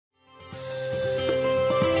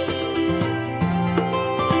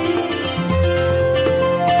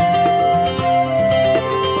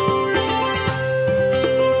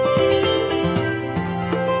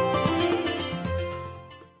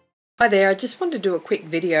Hi there, I just wanted to do a quick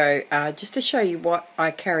video just to show you what I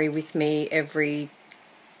carry with me every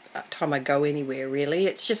time I go anywhere really.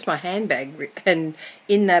 It's just my handbag, and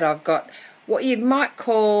in that I've got what you might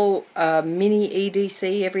call a mini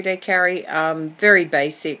EDC, everyday carry, very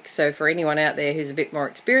basic. So for anyone out there who's a bit more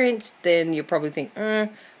experienced, then you'll probably think,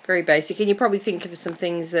 very basic, and you probably think of some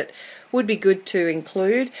things that would be good to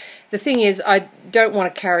include. The thing is, I don't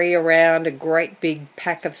want to carry around a great big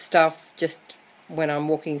pack of stuff just when I'm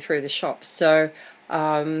walking through the shops. So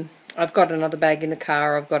I've got another bag in the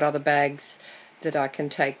car. I've got other bags that I can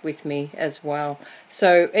take with me as well.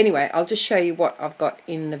 So anyway, I'll just show you what I've got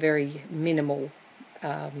in the very minimal,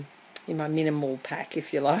 in my minimal pack,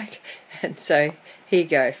 if you like. And so here you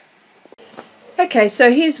go. Okay,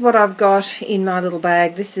 so here's what I've got in my little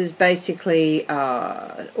bag. This is basically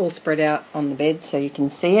all spread out on the bed so you can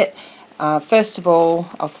see it. First of all,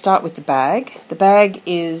 I'll start with the bag. The bag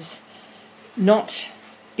is not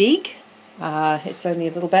big, it's only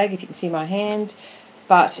a little bag, if you can see my hand,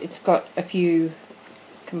 but it's got a few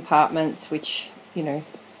compartments which, you know,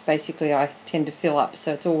 basically I tend to fill up,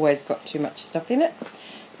 so it's always got too much stuff in it.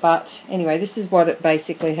 But anyway, this is what it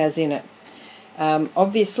basically has in it.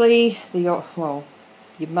 Obviously your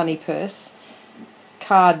money purse,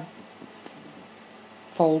 card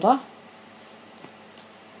folder.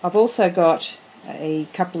 I've also got a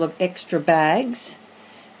couple of extra bags.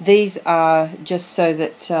 These are just so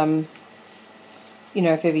that, you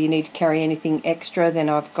know, if ever you need to carry anything extra, then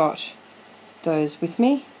I've got those with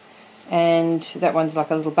me. And that one's like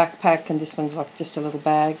a little backpack, and this one's like just a little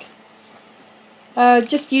bag.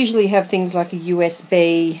 Just usually have things like a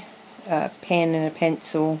USB, pen and a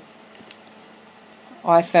pencil,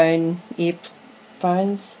 iPhone,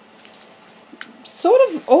 earphones. Sort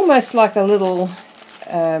of almost like a little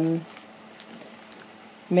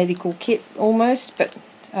medical kit almost, but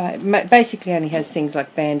basically only has things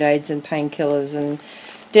like band-aids and painkillers and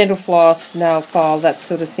dental floss, nail file, that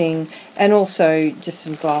sort of thing, and also just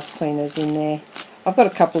some glass cleaners in there. I've got a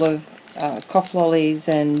couple of cough lollies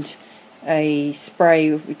and a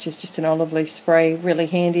spray, which is just an olive leaf spray, really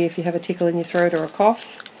handy if you have a tickle in your throat or a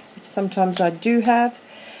cough, which sometimes I do have,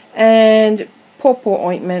 and pawpaw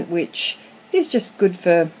ointment, which is just good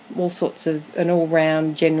for all sorts of an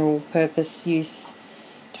all-round general purpose use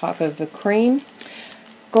type of a cream.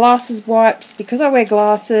 Glasses wipes, because I wear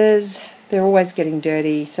glasses, they're always getting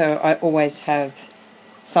dirty, so I always have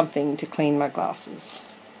something to clean my glasses.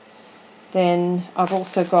 Then I've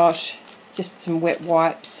also got just some wet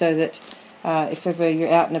wipes so that if ever you're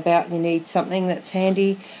out and about and you need something that's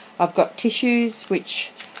handy. I've got tissues,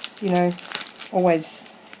 which, you know, always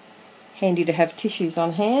handy to have tissues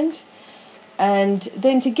on hand. And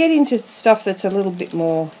then to get into stuff that's a little bit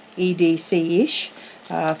more EDC-ish,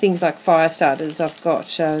 things like fire starters, I've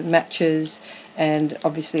got matches and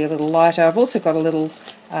obviously a little lighter. I've also got a little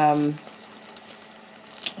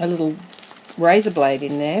razor blade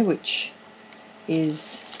in there, which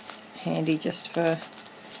is handy just for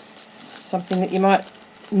something that you might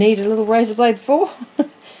need a little razor blade for.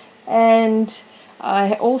 And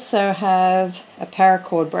I also have a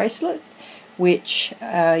paracord bracelet, which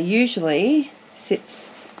usually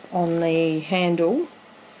sits on the handle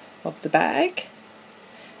of the bag.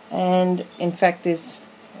 And in fact there's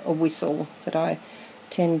a whistle that I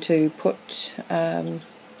tend to put on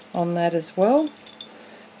that as well.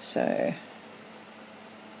 So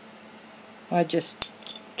I just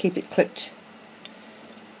keep it clipped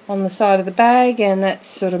on the side of the bag, and that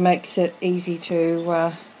sort of makes it easy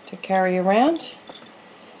to carry around.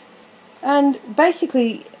 And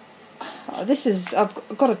basically I've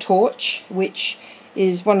got a torch, which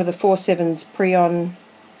is one of the 4.7's Preon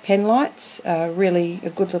pen lights. Really a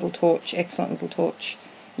good little torch, excellent little torch.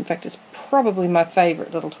 In fact, it's probably my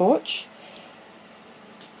favourite little torch.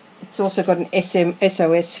 It's also got an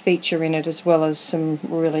SOS feature in it, as well as some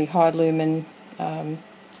really high lumens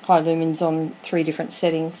on 3 different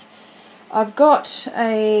settings. I've got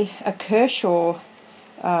a Kershaw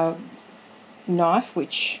knife,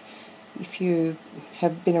 which if you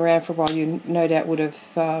have been around for a while, you no doubt would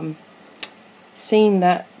have seen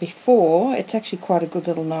that before. It's actually quite a good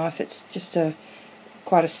little knife. It's just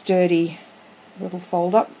quite a sturdy little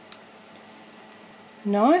fold-up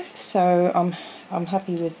knife, so I'm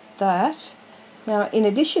happy with that. Now, in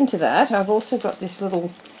addition to that, I've also got this little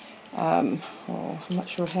I'm not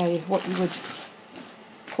sure what you would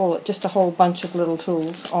call it, just a whole bunch of little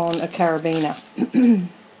tools on a carabiner.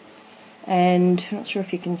 And I'm not sure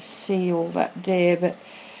if you can see all that there, but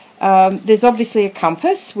there's obviously a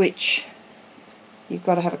compass, which you've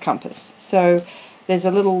got to have a compass. So there's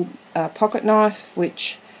a little pocket knife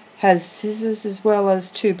which has scissors as well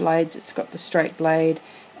as 2 blades. It's got the straight blade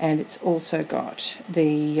and it's also got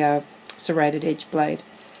the serrated edge blade,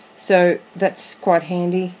 so that's quite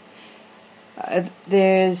handy.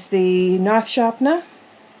 There's the knife sharpener,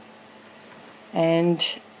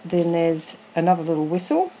 and then there's another little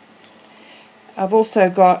whistle. I've also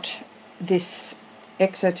got this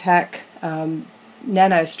Exotac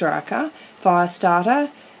Nano Striker fire starter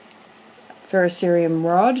ferrocerium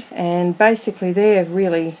rod, and basically they're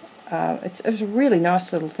really it's a really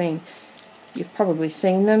nice little thing. You've probably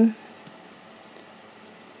seen them.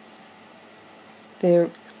 They're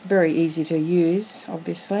very easy to use,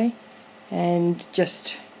 obviously, and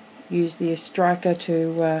just use the striker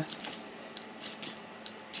to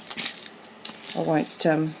I won't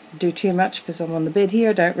do too much because I'm on the bed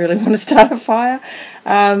here. I don't really want to start a fire,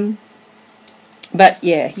 but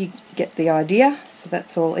yeah, you get the idea. So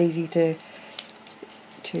that's all easy to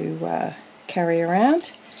carry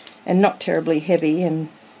around, and not terribly heavy, and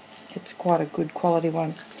it's quite a good quality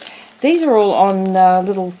one. These are all on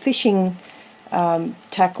little fishing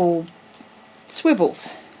tackle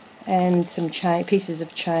swivels and some pieces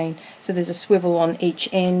of chain. So there's a swivel on each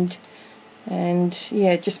end, and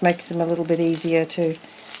yeah, it just makes them a little bit easier to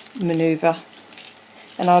maneuver.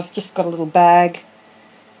 And I've just got a little bag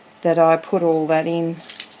that I put all that in,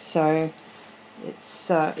 so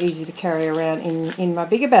it's easy to carry around in my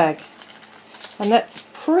bigger bag. And that's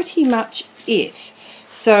pretty much it.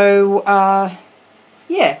 So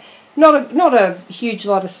yeah, not a huge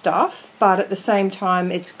lot of stuff, but at the same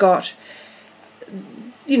time it's got,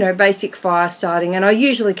 you know, basic fire starting, and I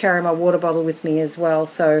usually carry my water bottle with me as well,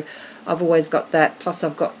 so I've always got that. Plus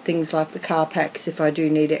I've got things like the car packs if I do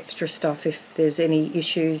need extra stuff, if there's any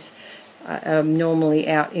issues. I'm normally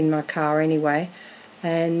out in my car anyway.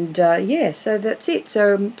 And yeah, so that's it.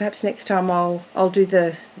 So perhaps next time I'll do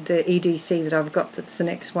the EDC that I've got, that's the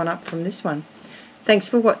next one up from this one. Thanks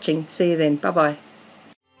for watching. See you then. Bye bye.